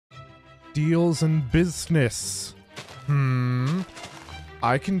deals in business.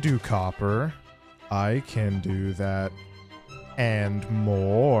 I can do copper. I can do that and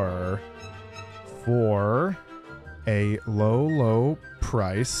more for a low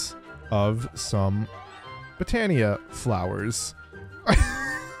price of some Botania flowers.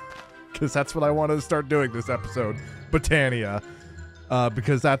 Because that's what I want to start doing this episode. Botania.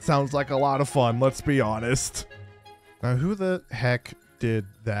 Because that sounds like a lot of fun, let's be honest. Now, who the heck did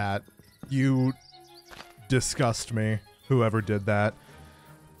that? You disgust me, whoever did that.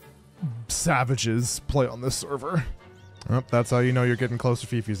 Savages play on this server. Oh, that's how you know you're getting close to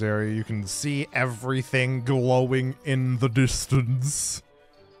Fifi's area. You can see everything glowing in the distance.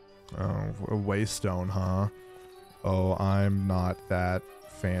 Oh, a waystone, huh? Oh, I'm not that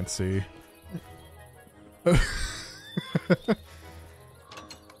fancy.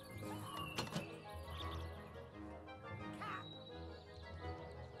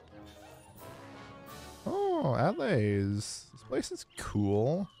 Oh, LA's. This place is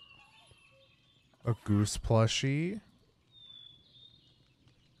cool. A goose plushie.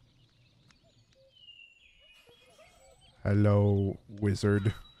 Hello,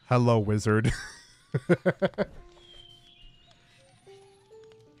 wizard. Hello, wizard.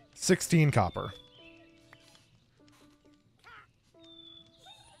 16 copper.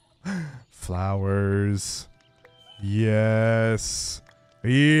 Flowers. Yes.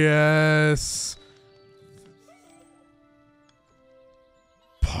 Yes.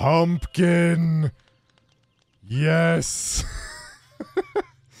 Pumpkin. Yes.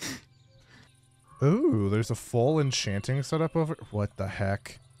 Ooh, there's a full enchanting setup over. What the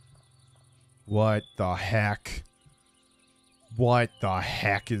heck? What the heck? What the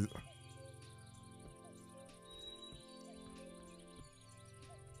heck is...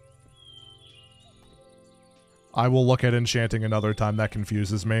 I will look at enchanting another time. That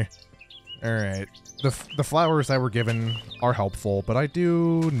confuses me. Alright. The flowers I were given are helpful, but I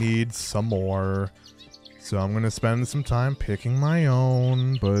do need some more. So I'm going to spend some time picking my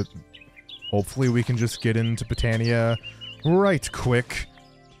own, but hopefully we can just get into Botania right quick.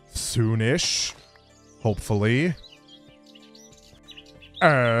 Soonish. Hopefully.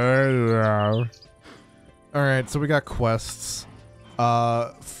 Alright, so we got quests.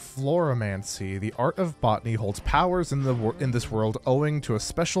 Floromancy. The art of botany holds powers in this world owing to a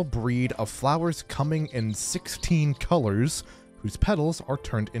special breed of flowers coming in 16 colors, whose petals are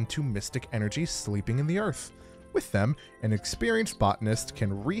turned into mystic energy sleeping in the earth. With them, an experienced botanist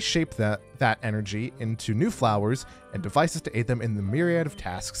can reshape that energy into new flowers and devices to aid them in the myriad of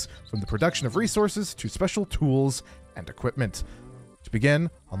tasks, from the production of resources to special tools and equipment. To begin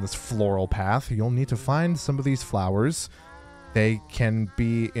on this floral path, you'll need to find some of these flowers. They can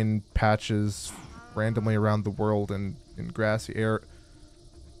be in patches randomly around the world and in grassy air.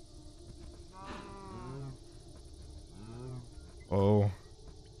 Oh.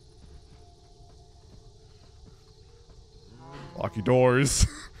 Lock your doors.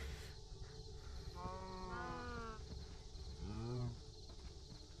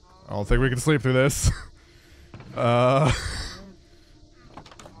 I don't think we can sleep through this.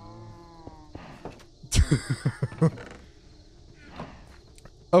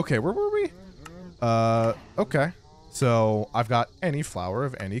 Okay, where were we? Okay. So, I've got any flower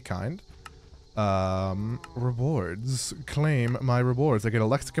of any kind. Rewards. Claim my rewards. I get a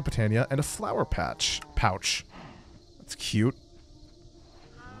Lexica Botania and a flower pouch. That's cute.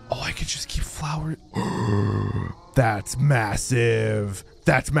 Oh, I could just keep flower. That's massive.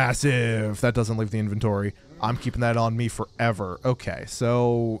 That's massive. That doesn't leave the inventory. I'm keeping that on me forever. Okay,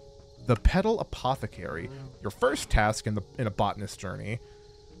 so the Petal Apothecary. Your first task in a botanist journey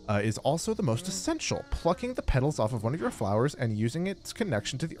is also the most essential. Plucking the petals off of one of your flowers and using its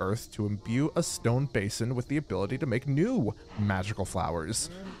connection to the earth to imbue a stone basin with the ability to make new magical flowers.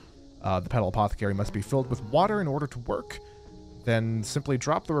 The Petal Apothecary must be filled with water in order to work. Then simply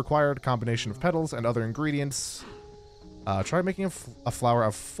drop the required combination of petals and other ingredients. Try making a flower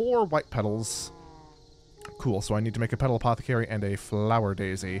of 4 white petals. Cool, so I need to make a Petal Apothecary and a flower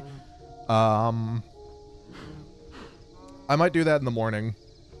daisy. I might do that in the morning.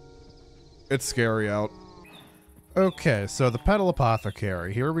 It's scary out. Okay, so the Petal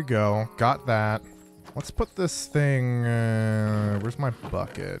Apothecary. Here we go. Got that. Let's put this thing... where's my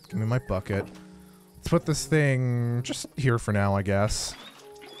bucket? Give me my bucket. Let's put this thing just here for now, I guess.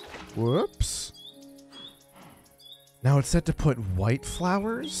 Whoops. Now it's said to put white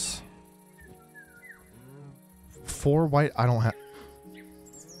flowers? 4 white... I don't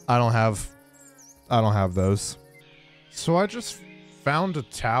have those. So I just found a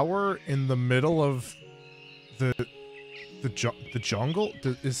tower in the middle of the the jungle?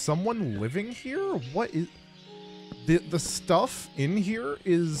 Is someone living here? What is... The stuff in here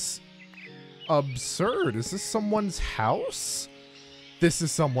is absurd. Is this someone's house? This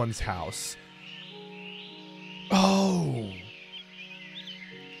is someone's house. Oh.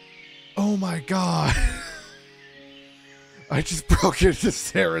 Oh my god. I just broke into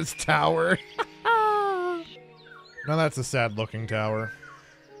Sarah's tower. Now that's a sad looking tower.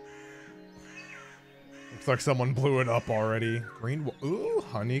 Looks like someone blew it up already. Green, ooh,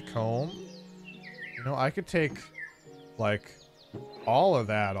 honeycomb. You know, I could take, like, all of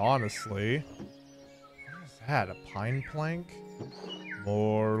that, honestly. What is that, a pine plank?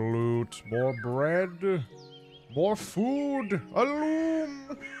 More loot, more bread, more food, a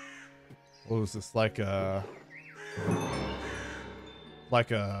loom. What was this, like a...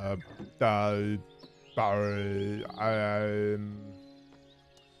 I'm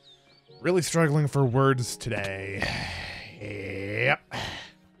really struggling for words today. Yep.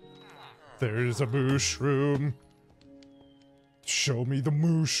 There's a mushroom. Show me the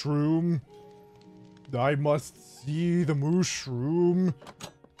mushroom. I must see the mushroom.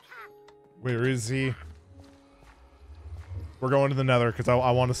 Where is he? We're going to the nether because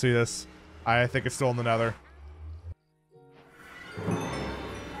I want to see this. I think it's still in the nether.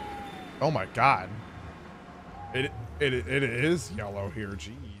 Oh my god. It is yellow here,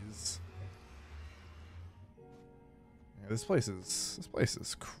 jeez. Yeah, this place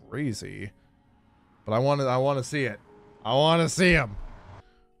is crazy. But I want to see it. I want to see him.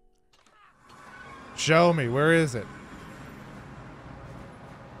 Show me, where is it?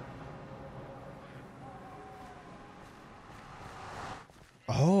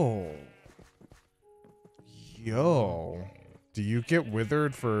 Oh. Yo. Do you get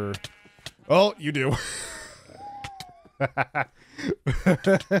withered for... Oh, you do.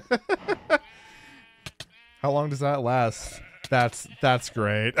 How long does that last? That's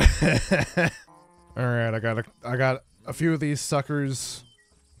great. All right, I got a few of these suckers.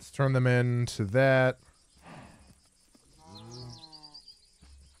 Let's turn them into that.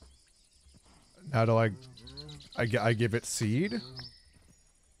 How do I give it seed?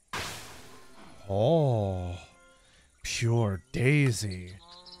 Oh, pure daisy.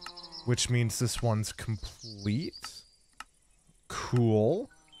 Which means this one's complete.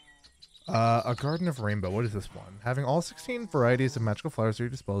 Cool. A garden of rainbow. What is this one? Having all 16 varieties of magical flowers at your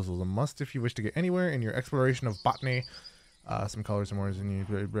disposal is a must if you wish to get anywhere in your exploration of botany. Some colors are more than you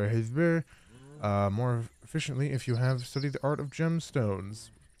more efficiently if you have studied the art of gemstones.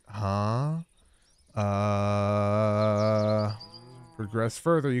 Huh? Progress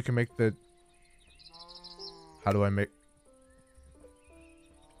further, you can make the... How do I make...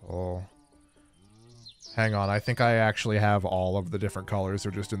 Oh. Hang on, I think I actually have all of the different colors.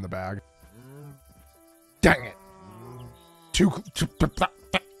 They're just in the bag. Dang it!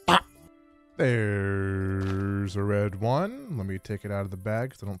 There's a red one. Let me take it out of the bag,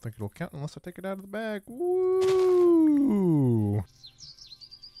 because I don't think it'll count unless I take it out of the bag. Woo!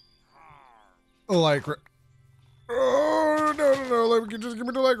 Like... Oh, no, like, just give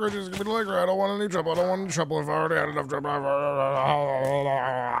me the leg ray, just give me the leg ray. I don't want any trouble, if I already had enough trouble.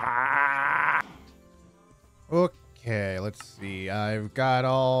 Okay, let's see. I've got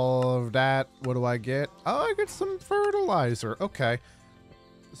all of that. What do I get? Oh, I get some fertilizer. Okay.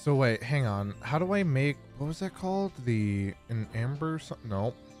 So wait, hang on. How do I make... What was that called? An amber...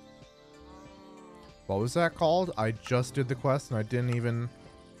 No. What was that called? I just did the quest and I didn't even...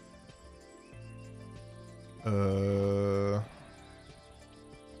 How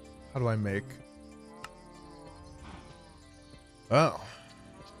do I make... Oh.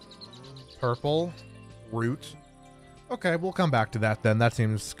 Purple. Root. Okay, we'll come back to that then. That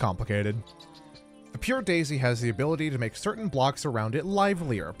seems complicated. The pure daisy has the ability to make certain blocks around it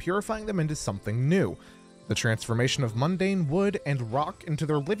livelier, purifying them into something new. The transformation of mundane wood and rock into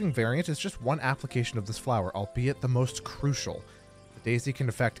their living variant is just one application of this flower, albeit the most crucial. The daisy can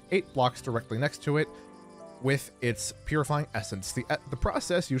affect 8 blocks directly next to it with its purifying essence. The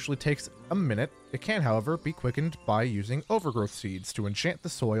process usually takes a minute. It can, however, be quickened by using overgrowth seeds to enchant the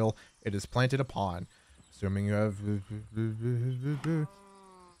soil it is planted upon. Assuming you have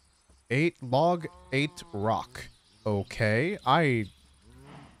 8 log, 8 rock. Okay, I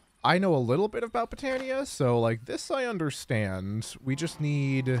know a little bit about Botania, so like this I understand. We just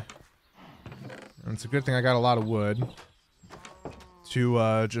need... And it's a good thing I got a lot of wood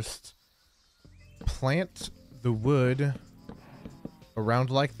to just plant the wood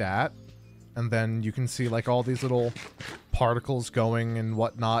around like that, and then you can see like all these little particles going and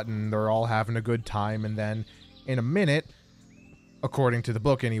whatnot, and they're all having a good time, and then in a minute, according to the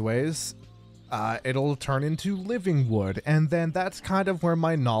book anyways, it'll turn into living wood, and then that's kind of where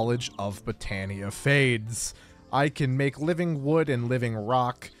my knowledge of Botania fades. I can make living wood and living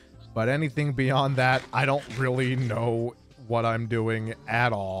rock, but anything beyond that, I don't really know what I'm doing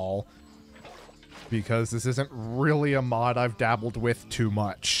at all, because this isn't really a mod I've dabbled with too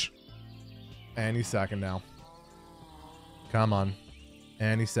much. Any second now. Come on.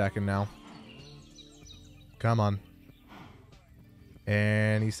 Any second now. Come on.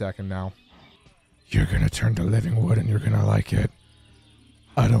 Any second now. You're gonna turn to living wood and you're gonna like it.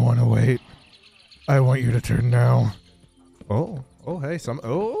 I don't want to wait. I want you to turn now. Oh, hey,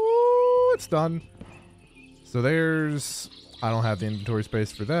 oh, it's done. So there's, I don't have the inventory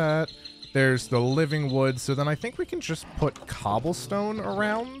space for that. There's the living wood. So then I think we can just put cobblestone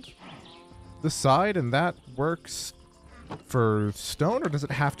around the side and that works for stone, or does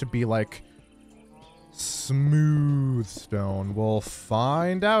it have to be like smooth stone? We'll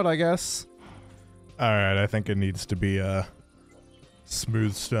find out, I guess. Alright, I think it needs to be a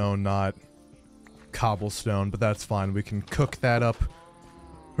smooth stone, not cobblestone, but that's fine. We can cook that up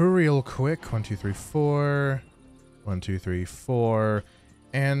real quick. 1, 2, 3, 4. 1, 2, 3, 4.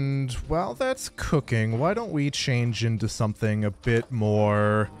 And while that's cooking, why don't we change into something a bit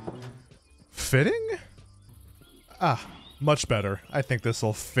more fitting? Ah, much better. I think this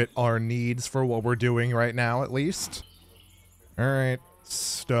will fit our needs for what we're doing right now, at least. Alright,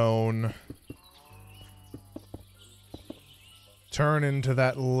 stone. Turn into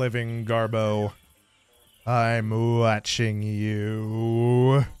that living garbo. I'm watching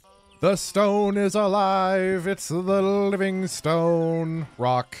you. The stone is alive. It's the living stone.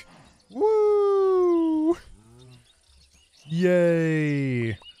 Rock. Woo!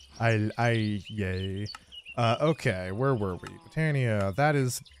 Yay. Yay. Okay, where were we? Botania, that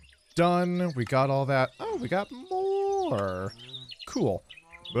is done. We got all that. Oh, we got more. Cool.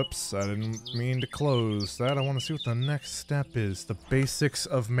 Whoops, I didn't mean to close that. I want to see what the next step is. The basics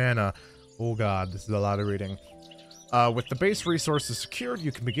of mana. Oh god, this is a lot of reading. With the base resources secured,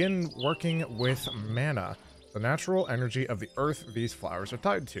 you can begin working with mana, the natural energy of the earth these flowers are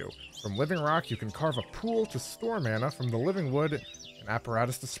tied to. From living rock, you can carve a pool to store mana. From the living wood, an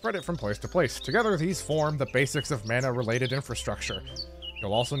apparatus to spread it from place to place. Together, these form the basics of mana-related infrastructure.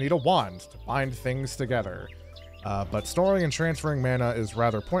 You'll also need a wand to bind things together. But storing and transferring mana is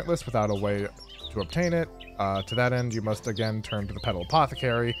rather pointless without a way to obtain it. To that end, you must again turn to the Petal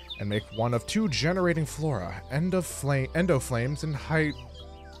Apothecary and make one of 2 generating flora, endoflames and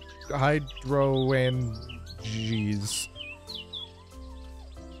hydroangies.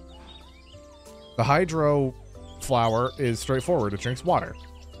 The hydro flower is straightforward. It drinks water.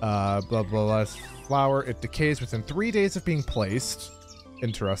 Blah, blah, blah. Flower, it decays within 3 days of being placed.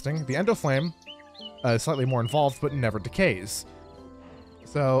 Interesting. The endoflame is slightly more involved, but never decays.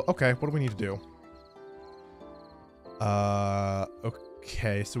 So, okay, what do we need to do?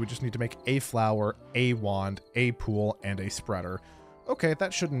 Okay, so we just need to make a flower, a wand, a pool, and a spreader. Okay,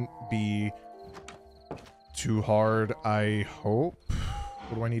 that shouldn't be too hard, I hope.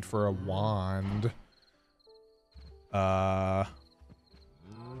 What do I need for a wand?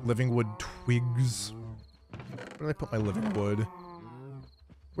 Living wood twigs. Where did I put my living wood?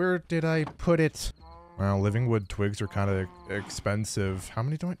 Where did I put it? Well, living wood twigs are kind of expensive. How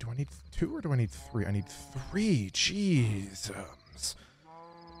many do I need 2 or do I need 3? I need 3. Jeez.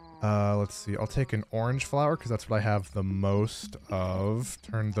 Let's see. I'll take an orange flower because that's what I have the most of.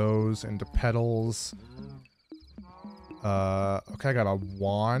 Turn those into petals. Okay, I got a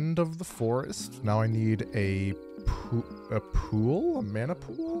wand of the forest. Now I need a pool? A mana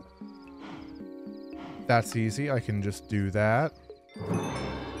pool? That's easy. I can just do that.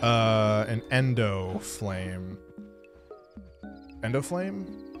 An endoflame. Endoflame?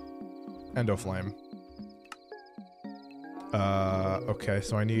 Endoflame. Okay,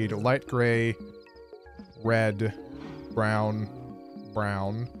 so I need light gray, red, brown.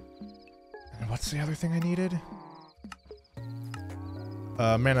 And what's the other thing I needed?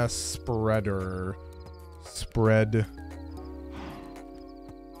 Mana spreader. Spread.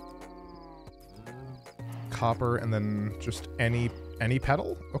 Copper, and then just any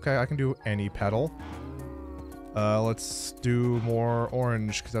petal? Okay, I can do any petal. Let's do more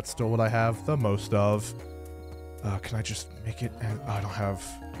orange, because that's still what I have the most of. Can I just make it? Oh, I don't have...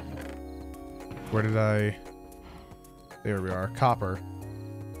 Where did I... There we are. Copper.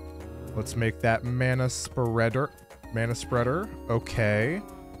 Let's make that mana spreader. Mana spreader. Okay.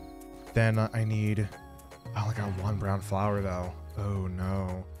 Then I need... I only got 1 brown flower, though. Oh,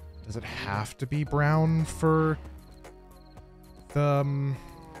 no. Does it have to be brown for the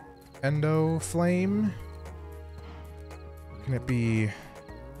endo flame? Can it be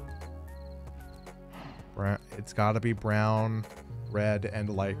It's got to be brown, red, and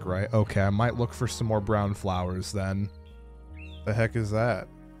light gray. Okay, I might look for some more brown flowers then. The heck is that?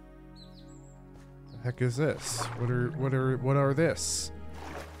 The heck is this? What are this?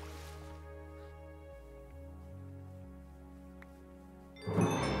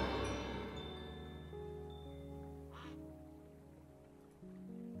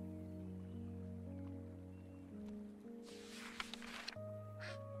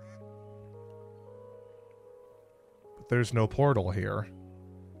 But there's no portal here.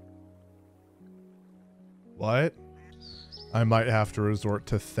 What? I might have to resort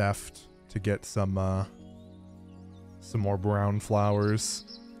to theft to get some more brown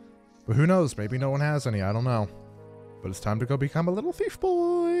flowers. But who knows? Maybe no one has any. I don't know. But it's time to go become a little thief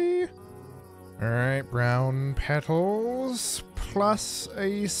boy. Alright, brown petals plus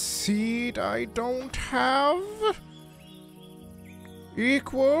a seed I don't have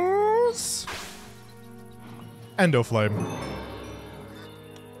equals Endoflame.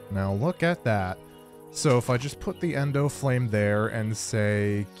 Now look at that. So if I just put the Endoflame there and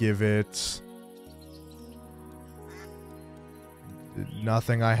say, give it...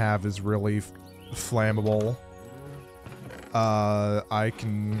 Nothing I have is really flammable. I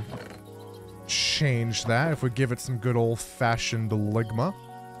can change that if we give it some good old-fashioned ligma.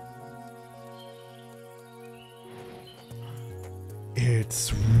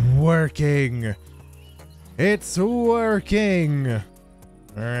 It's working! It's working!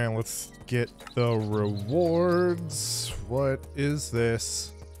 Alright, let's get the rewards. What is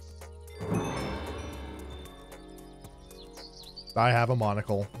this? I have a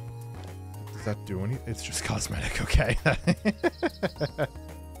monocle. Does that do anything? It's just cosmetic, okay.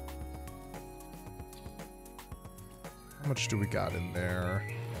 How much do we got in there?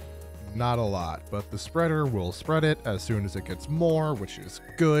 Not a lot, but the spreader will spread it as soon as it gets more, which is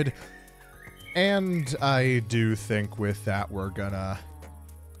good. And I do think with that we're gonna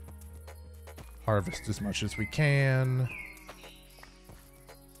harvest as much as we can.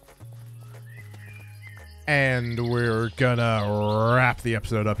 And we're gonna wrap the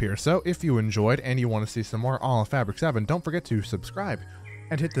episode up here. So if you enjoyed and you want to see some more All in Fabric 7, don't forget to subscribe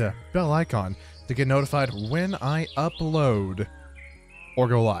and hit the bell icon to get notified when I upload or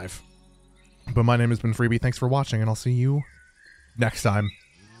go live. But my name has been Freebiy. Thanks for watching, and I'll see you next time.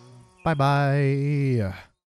 Bye-bye.